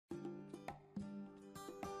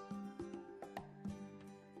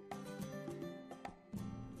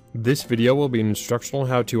This video will be an instructional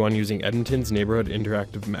how-to on using Edmonton's Neighbourhood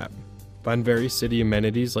interactive map. Find various city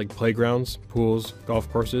amenities like playgrounds, pools,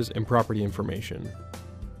 golf courses, and property information.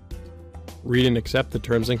 Read and accept the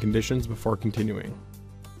terms and conditions before continuing.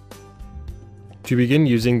 To begin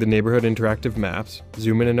using the Neighbourhood interactive maps,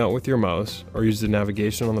 zoom in and out with your mouse, or use the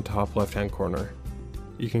navigation on the top left-hand corner.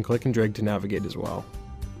 You can click and drag to navigate as well.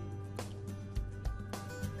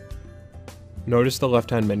 Notice the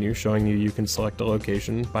left-hand menu showing you can select a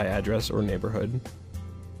location by address or neighborhood,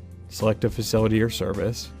 select a facility or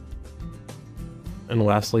service, and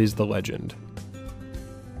lastly is the legend.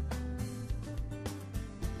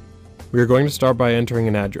 We are going to start by entering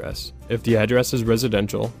an address. If the address is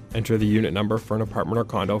residential, enter the unit number for an apartment or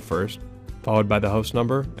condo first, followed by the house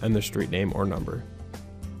number and the street name or number.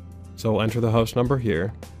 So we'll enter the house number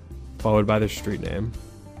here, followed by the street name.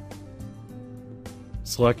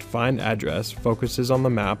 Select Find Address focuses on the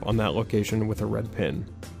map on that location with a red pin.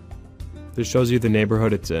 This shows you the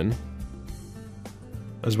neighborhood it's in,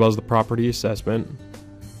 as well as the property assessment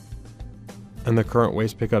and the current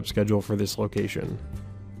waste pickup schedule for this location.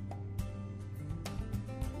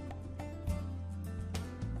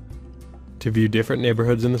 To view different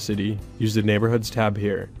neighborhoods in the city, use the Neighborhoods tab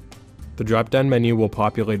here. The drop-down menu will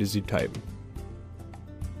populate as you type.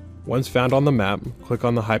 Once found on the map, click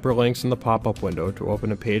on the hyperlinks in the pop-up window to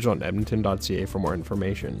open a page on edmonton.ca for more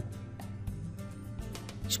information.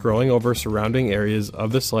 Scrolling over surrounding areas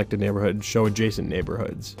of the selected neighborhood show adjacent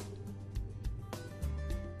neighborhoods.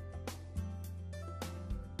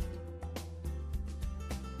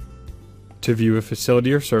 To view a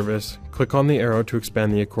facility or service, click on the arrow to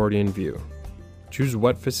expand the accordion view. Choose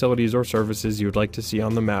what facilities or services you would like to see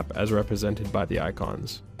on the map as represented by the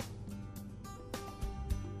icons.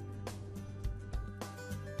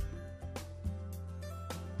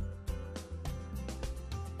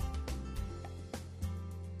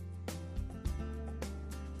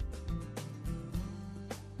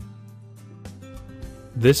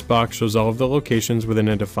 This box shows all of the locations within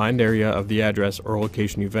a defined area of the address or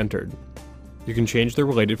location you've entered. You can change the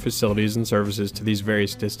related facilities and services to these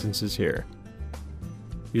various distances here.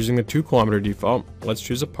 Using the 2 kilometer default, let's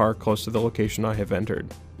choose a park close to the location I have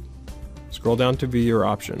entered. Scroll down to view your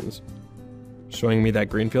options, showing me that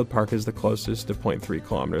Greenfield Park is the closest to 0.3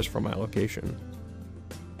 kilometers from my location.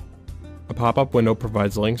 A pop-up window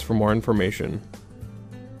provides links for more information.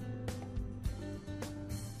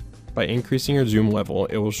 By increasing your zoom level,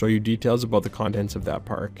 it will show you details about the contents of that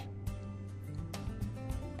park.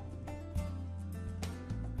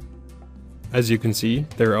 As you can see,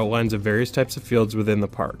 there are outlines of various types of fields within the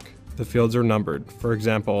park. The fields are numbered, for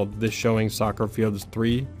example, this showing soccer fields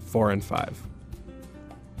 3, 4, and 5.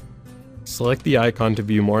 Select the icon to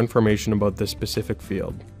view more information about this specific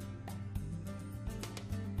field.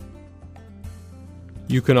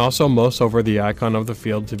 You can also mouse over the icon of the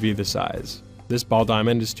field to view the size. This ball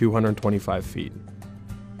diamond is 225 feet.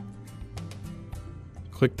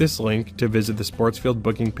 Click this link to visit the sports field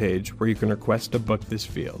booking page where you can request to book this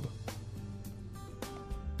field.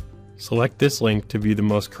 Select this link to view the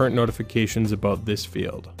most current notifications about this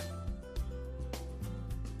field.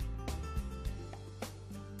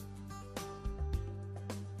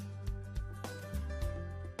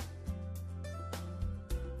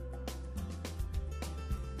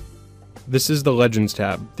 This is the Legends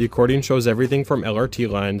tab. The accordion shows everything from LRT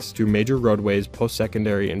lines to major roadways,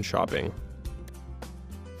 post-secondary, and shopping.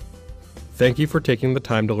 Thank you for taking the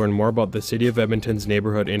time to learn more about the City of Edmonton's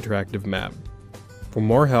Neighbourhood interactive map. For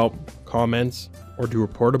more help, comments, or to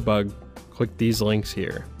report a bug, click these links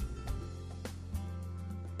here.